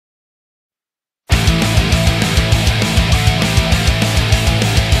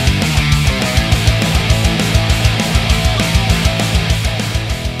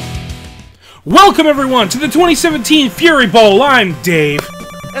Welcome everyone to the 2017 Fury Bowl. I'm Dave.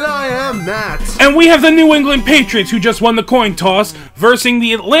 And I am Matt. And we have the New England Patriots who just won the coin toss versus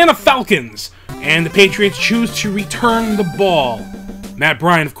the Atlanta Falcons. And the Patriots choose to return the ball. Matt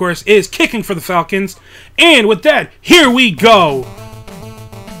Bryan, of course, is kicking for the Falcons. And with that, here we go.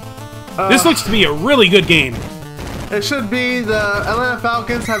 This looks to be a really good game. It should be. The Atlanta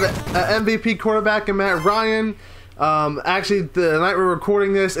Falcons have an MVP quarterback in Matt Ryan. Actually, the night we're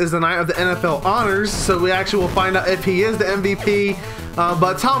recording this is the night of the NFL honors, so we actually will find out if he is the MVP.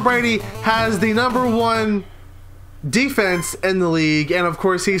 But Tom Brady has the #1 defense in the league, and of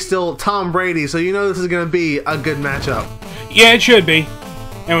course he's still Tom Brady, so you know this is going to be a good matchup. Yeah, it should be.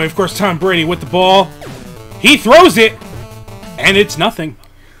 Anyway, of course, Tom Brady with the ball. He throws it, and it's nothing.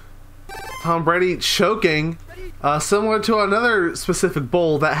 Tom Brady choking, similar to another specific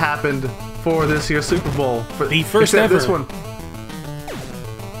bowl that happened for this year's Super Bowl. The first ever. This one.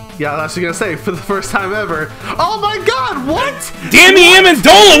 Yeah, I was going to say, for the first time ever. Oh my god, what? Danny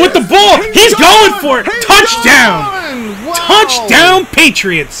Amendola with the ball! He's going for it! Touchdown! Wow. Touchdown,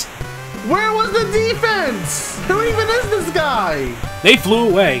 Patriots! Where was the defense? Who even is this guy? They flew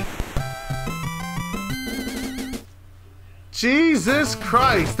away. Jesus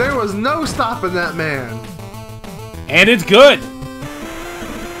Christ, there was no stopping that man. And it's good.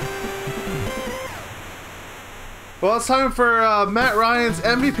 Well, it's time for Matt Ryan's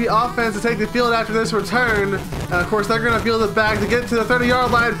MVP offense to take the field after this return. And of course, they're going to field it back to get to the 30-yard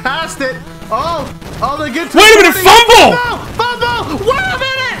line, past it. Oh, they get to Wait a minute, fumble! No, fumble! Wait a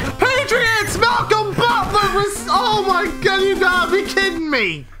minute! Patriots, Malcolm Butler, oh my god, you gotta be kidding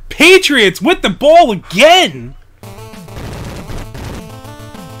me! Patriots with the ball again!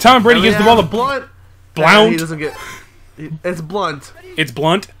 Tom Brady gives the ball to Blunt. Blount. He doesn't get. It's Blunt. It's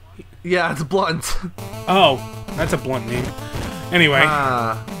Blunt? Yeah, it's Blunt. Oh, that's a Blunt name. Anyway,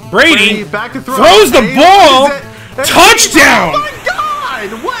 Brady back to throw. Throws the ball. Touchdown! Oh my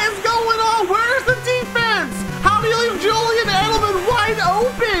god! What is going on? Where's the defense? How do you leave Julian Edelman wide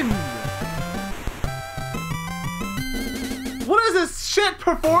open? What is this shit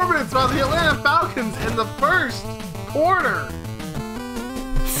performance by the Atlanta Falcons in the first quarter?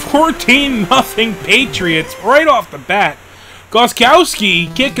 14-0 Patriots right off the bat.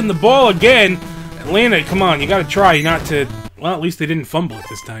 Gostkowski kicking the ball again. Atlanta, come on, you gotta try not to... Well, at least they didn't fumble it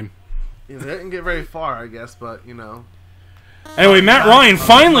this time. Yeah, they didn't get very far, I guess, but, you know. Anyway, Matt Ryan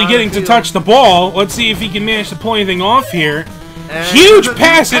finally getting to touch the ball. Let's see if he can manage to pull anything off here. And Huge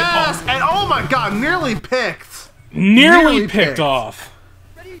pass! And oh my god, nearly picked. Nearly picked off.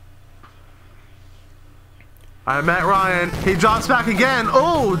 Alright, Matt Ryan, he drops back again.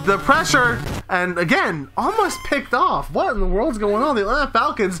 Oh, the pressure, and again, almost picked off. What in the world's going on? The Atlanta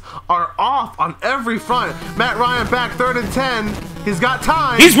Falcons are off on every front. Matt Ryan back 3rd and 10. He's got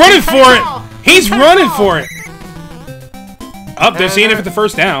time. He's running for it. He's running for it. Up, they're seeing it for the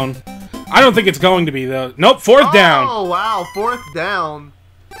first down. I don't think it's going to be, though. Nope, 4th down. Oh, wow, 4th down.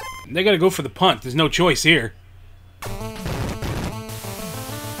 They got to go for the punt. There's no choice here.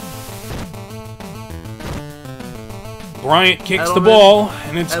 Bryant kicks the ball,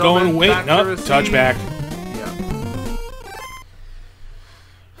 and it's going away. Nope, touchback. Yeah.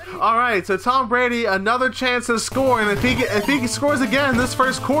 All right, so Tom Brady, another chance to score, and if he scores again this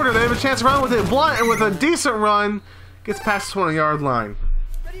first quarter, they have a chance to run with it. Blunt, and with a decent run, gets past the 20-yard line.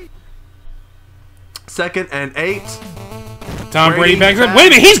 2nd and 8. Tom Brady backs up. Wait a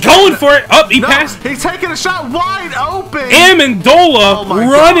minute, he's going for it. Up, he passed. He's taking a shot wide open. Amendola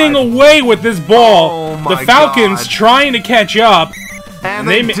running away with this ball. Oh the Falcons trying to catch up. And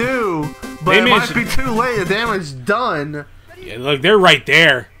they do, but it might be too late. The damage done. Yeah, look, they're right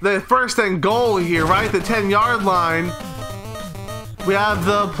there. The 1st and goal here, right at the 10-yard line. We have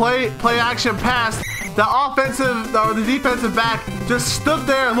the play action pass. The offensive or the defensive back just stood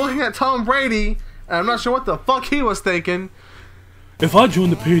there looking at Tom Brady. And I'm not sure what the fuck he was thinking. If I join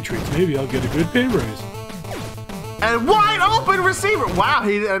the Patriots, maybe I'll get a good pay raise. And wide open receiver. Wow,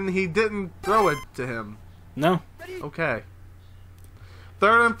 he didn't throw it to him. No. Okay.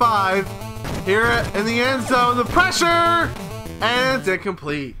 3rd and 5. Here in the end zone, the pressure, and it's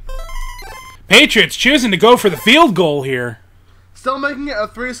incomplete. Patriots choosing to go for the field goal here. Still making it a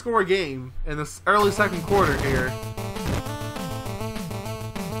 3-score game in this early 2nd quarter here.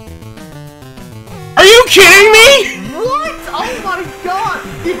 Are you kidding me? What? Oh my god!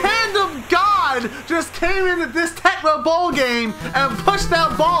 The hand of God just came into this Tecmo Bowl game and pushed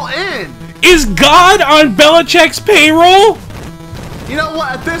that ball in! Is God on Belichick's payroll? You know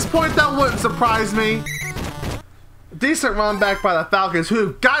what? At this point, that wouldn't surprise me. decent run back by the Falcons,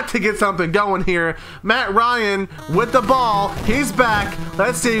 who've got to get something going here. Matt Ryan with the ball. He's back.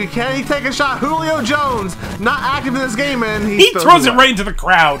 Let's see. Can he take a shot? Julio Jones, not active in this game, and he throws it right into the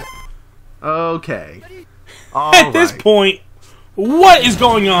crowd. Okay. At this point, what is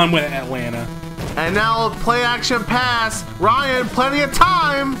going on with Atlanta? And now play action pass. Ryan, plenty of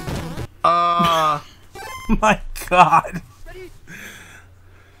time. My God.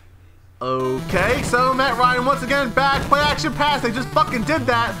 Okay, so Matt Ryan once again back. Play action pass. They just fucking did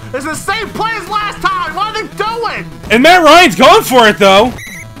that. It's the same play as last time. What are they doing? And Matt Ryan's going for it, though.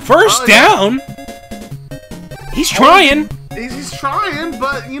 First down. He's trying. He's trying,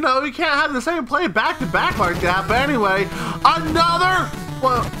 but, you know, you can't have the same play back-to-back like that. But anyway, another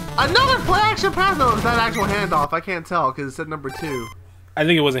play action pass. No, it's not an actual handoff. I can't tell because it said number 2. I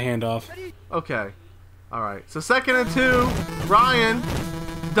think it was a handoff. Okay. All right. So 2nd and 2. Ryan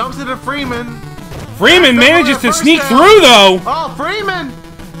dumps it to Freeman. Freeman manages to sneak through, though. Oh, Freeman!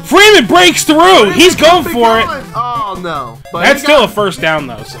 Freeman breaks through. He's going for it. Oh, no. But that's still a first down,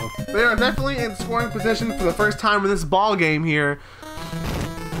 though. So they are definitely in scoring position for the first time in this ball game here.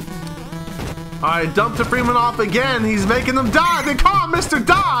 All right, dump to Freeman off again. He's making them dodge. They call him Mr.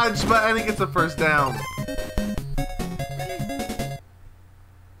 Dodge, and he gets a first down.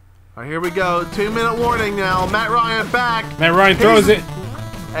 All right, here we go. 2-minute warning now. Matt Ryan back. Matt Ryan throws it.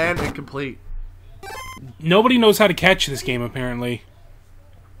 And incomplete. Nobody knows how to catch this game, apparently.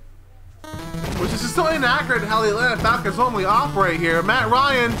 Which is just so inaccurate how the Atlanta Falcons normally operate here. Matt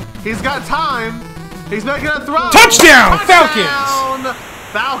Ryan, he's got time. He's making a throw. Touchdown, Falcons!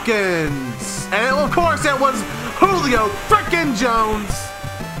 Falcons! And of course it was Julio frickin' Jones.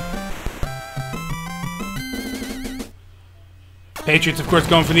 Patriots, of course,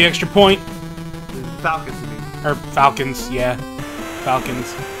 going for the extra point. Falcons, I mean. Or Falcons, yeah.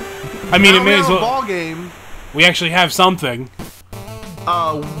 Falcons. I mean, it may as well. Ball game. We actually have something.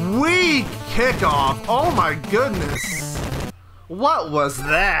 A weak kickoff. Oh my goodness. What was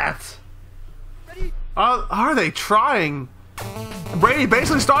that? Are they trying? Brady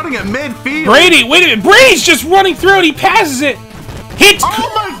basically starting at midfield. Brady, wait a minute. Brady's just running through and he passes it. Hits.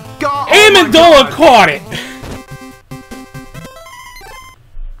 Oh my God. Amendola caught it.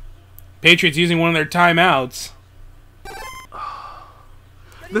 Patriots using one of their timeouts.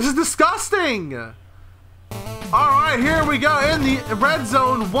 This is disgusting. All right, here we go in the red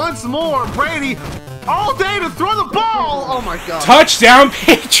zone once more. Brady all day to throw the ball. Oh my God. Touchdown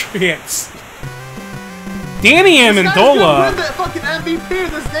Patriots. Danny Amendola. This guy's gonna win that fucking MVP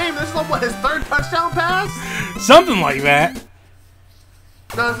of this game. This is like, what, his 3rd touchdown pass? Something like that.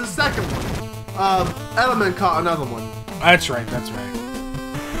 No, it's the 2nd one. Edelman caught another one. That's right, that's right.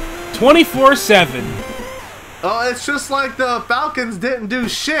 24-7. Oh, it's just like the Falcons didn't do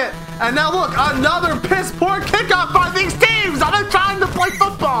shit. And now look, another piss poor kickoff by these teams. Are they trying to play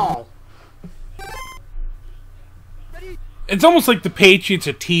football? It's almost like the Patriots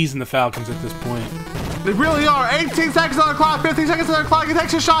are teasing the Falcons at this point. They really are. 18 seconds on the clock, 15 seconds on the clock. He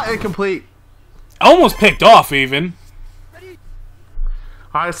takes a shot, incomplete. Almost picked off, even.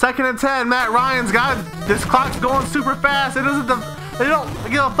 All right, 2nd and 10. Matt Ryan's got it. This clock's going super fast. It doesn't. They don't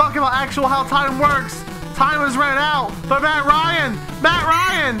give a fuck about how time works. Time has ran out. But Matt Ryan,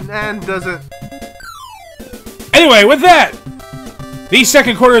 and doesn't. Anyway, with that, the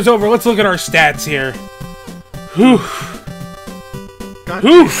second quarter is over. Let's look at our stats here. Whew.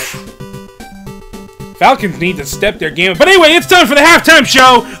 Oof. Falcons need to step their game up. But anyway, it's time for the halftime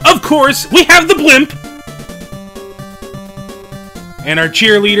show. Of course, we have the blimp. And our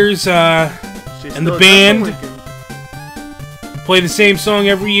cheerleaders and the band play the same song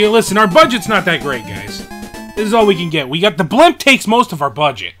every year. Listen, our budget's not that great, guys. This is all we can get. We got the blimp takes most of our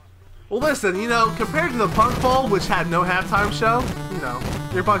budget. Well, listen, you know, compared to the Punk Bowl, which had no halftime show, you know,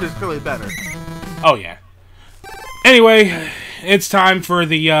 your budget's clearly better. Oh, yeah. Anyway, it's time for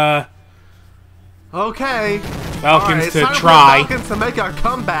the, okay. Falcons right, to time try. For the Falcons to make a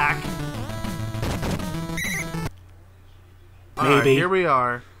comeback. Maybe. All right, here we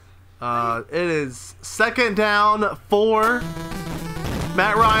are. It is 2nd down, 4.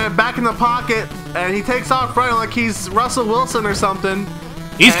 Matt Ryan back in the pocket, and he takes off running like he's Russell Wilson or something.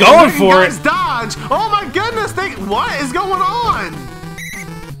 He's going for it. Dodge. Oh my goodness! What is going on?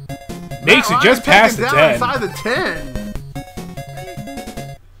 Makes it just past the 10. Inside the 10.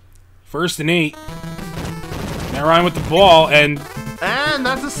 1st and 8. Matt Ryan with the ball, and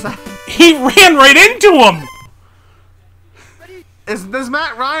that's a sack. He ran right into him. Does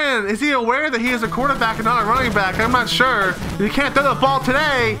Matt Ryan, is he aware that he is a quarterback and not a running back? I'm not sure. He can't throw the ball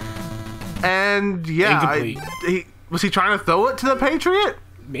today. And yeah, Incomplete. Was he trying to throw it to the Patriot?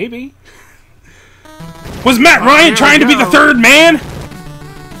 Maybe. Was Matt Ryan trying to be the third man?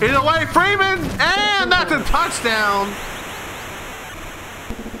 Either way, Freeman, and that's a touchdown.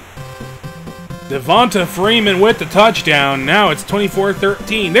 Devonta Freeman with the touchdown. Now it's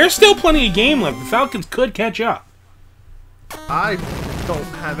 24-13. There's still plenty of game left. The Falcons could catch up. I don't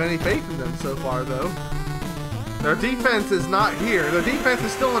have any faith in them so far, though. Their defense is not here. Their defense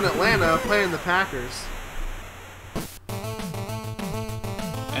is still in Atlanta playing the Packers.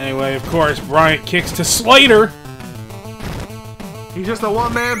 Anyway, of course, Bryant kicks to Slater. He's just a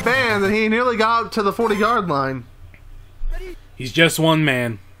one-man band, and he nearly got up to the 40-yard line. He's just one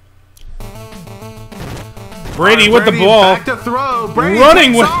man. Brady with the ball. Back to throw. Brady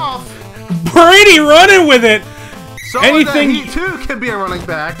running with off. Brady running with it. Anything he too can be a running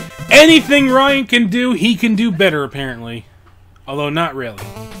back. Anything Ryan can do, he can do better apparently. Although not really.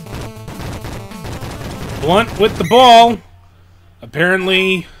 Blunt with the ball.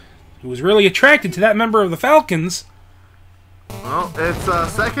 Apparently, he was really attracted to that member of the Falcons. Well, it's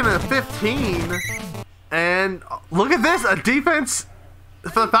 2nd and 15. And look at this. A defense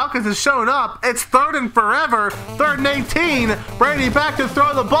for the Falcons has shown up. It's 3rd and forever. 3rd and 18. Brady back to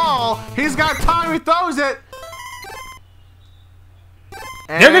throw the ball. He's got time. He throws it.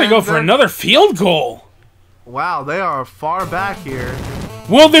 And they're going to go for another field goal. Wow, they are far back here.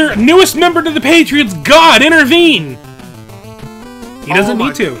 Will their newest member to the Patriots, God, intervene? He doesn't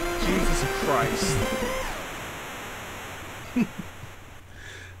need to. Jesus Christ.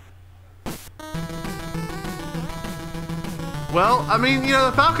 Well, I mean, you know,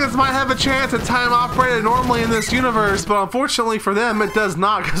 the Falcons might have a chance at time operated normally in this universe, but unfortunately for them, it does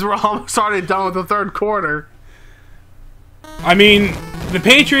not, because we're almost already done with the 3rd quarter. I mean, the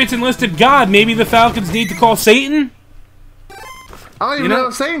Patriots enlisted God. Maybe the Falcons need to call Satan? I don't even know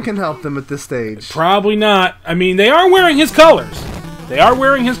if Satan can help them at this stage. Probably not. I mean, they are wearing his colors. They are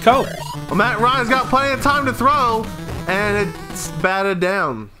wearing his colors. Well, Matt Ryan's got plenty of time to throw, and it's batted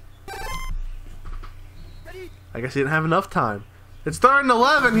down. I guess he didn't have enough time. It's 3rd and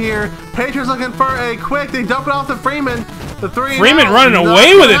 11 here. Patriots looking for a quick. They dump it off to Freeman. The 3 Freeman running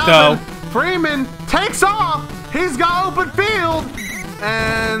away with it, though. Freeman takes off. He's got open field,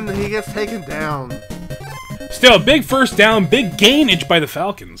 and he gets taken down. Still, big first down, big gainage by the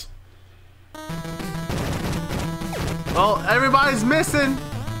Falcons. Well, everybody's missing,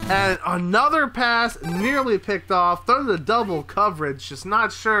 and another pass nearly picked off. Throws a double coverage. Just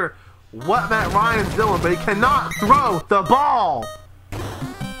not sure what Matt Ryan's doing, but he cannot throw the ball.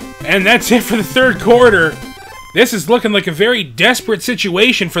 And that's it for the 3rd quarter. This is looking like a very desperate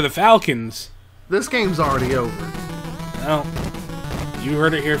situation for the Falcons. This game's already over. Well, you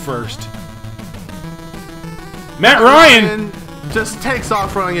heard it here first. Matt Ryan just takes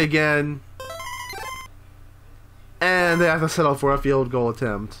off running again. And they have to settle for a field goal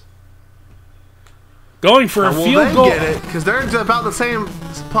attempt. Going for a field goal. Get it, because they're about the same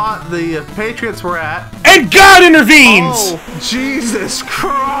spot the Patriots were at. And God intervenes! Oh, Jesus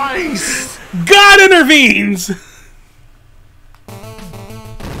Christ! God intervenes!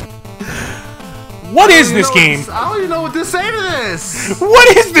 What is this game? I don't even know what to say to this!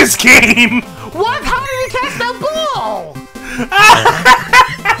 What is this game? What? How did he catch that ball?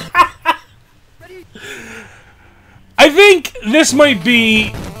 I think this might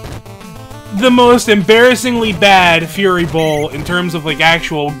be the most embarrassingly bad Fury Bowl in terms of like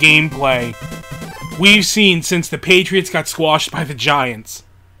actual gameplay we've seen since the Patriots got squashed by the Giants.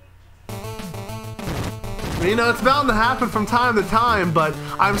 You know, it's bound to happen from time to time, but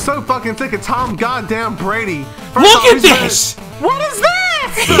I'm so fucking sick of Tom goddamn Brady. Look at this! What is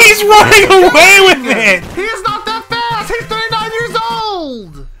this? He's running away with it! He is not that fast! He's 39 years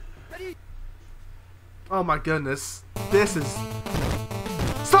old! Oh my goodness. This is...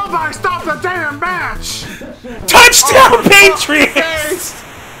 Somebody stop the damn match! Touchdown, Patriots!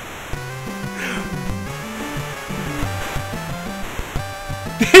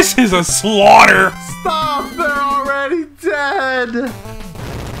 This is a slaughter! Stop! They're already dead!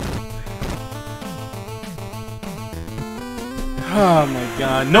 Oh my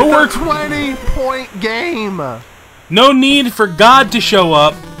god. No work. 20-point game! No need for God to show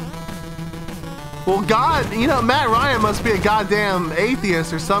up. Well, God, you know, Matt Ryan must be a goddamn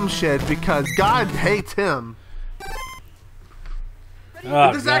atheist or some shit because God hates him. Oh,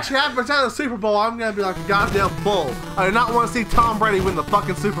 if this actually happens at the Super Bowl, I'm gonna be like a goddamn bull. I do not want to see Tom Brady win the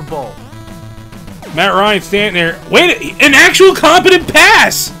fucking Super Bowl. Matt Ryan standing there. Wait, an actual competent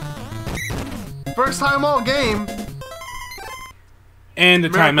pass! First time all game. And the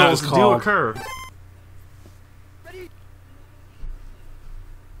timeout is called. Do occur.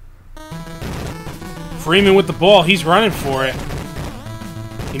 Freeman with the ball. He's running for it.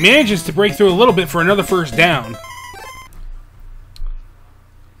 He manages to break through a little bit for another first down.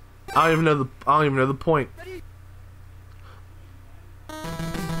 I don't even know the point.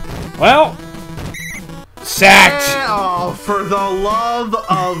 Well, sacked. Oh, for the love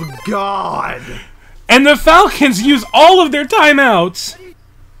of God. And the Falcons use all of their timeouts.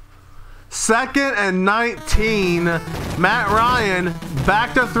 2nd and 19. Matt Ryan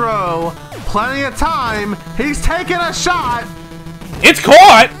back to throw. Plenty of time. He's taking a shot. It's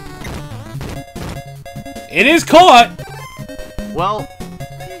caught. It is caught. Well,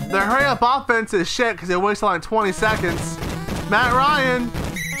 their hurry-up offense is shit because they wasted like 20 seconds. Matt Ryan.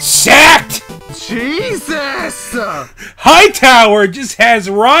 Sacked. Jesus. Hightower just has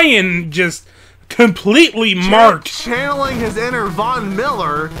Ryan just completely marked. Channeling his inner Von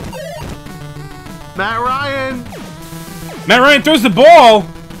Miller. Matt Ryan. Matt Ryan throws the ball.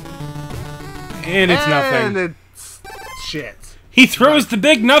 And it's nothing. And it's shit. He throws the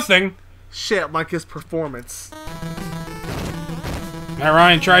big nothing. Shit, like his performance. Matt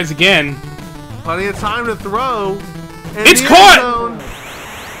Ryan tries again. Plenty of time to throw. It's caught!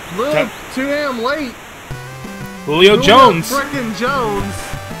 Little too damn late. Julio Jones. Frickin' Jones.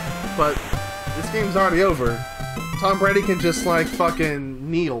 But this game's already over. Tom Brady can just like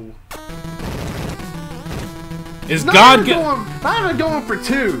fucking kneel. Is God not even going for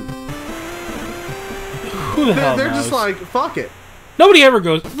 2. Who the hell They're knows? just like, fuck it. Nobody ever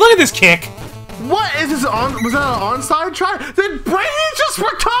goes, look at this kick. What is this was that an onside try? Did Brady just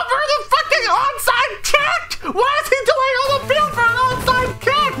recover the fucking onside kick? Why is he doing all the field for an onside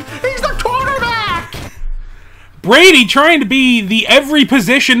kick? He's the quarterback. Brady trying to be the every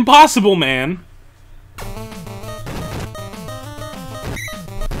position possible man.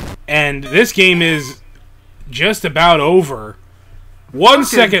 And this game is just about over. 1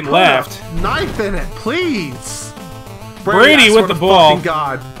 second left. Knife in it, please. Brady with the ball.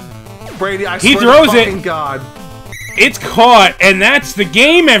 God. Brady, I he swear throws to fucking it. God. It's caught, and that's the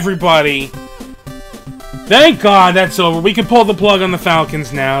game, everybody. Thank God that's over. We can pull the plug on the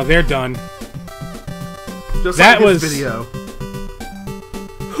Falcons now. They're done. Just that like was his video.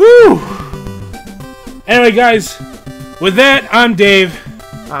 Whew. Anyway, guys, with that, I'm Dave.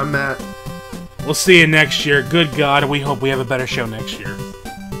 I'm Matt. We'll see you next year. Good God, we hope we have a better show next year.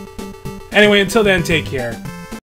 Anyway, until then, take care.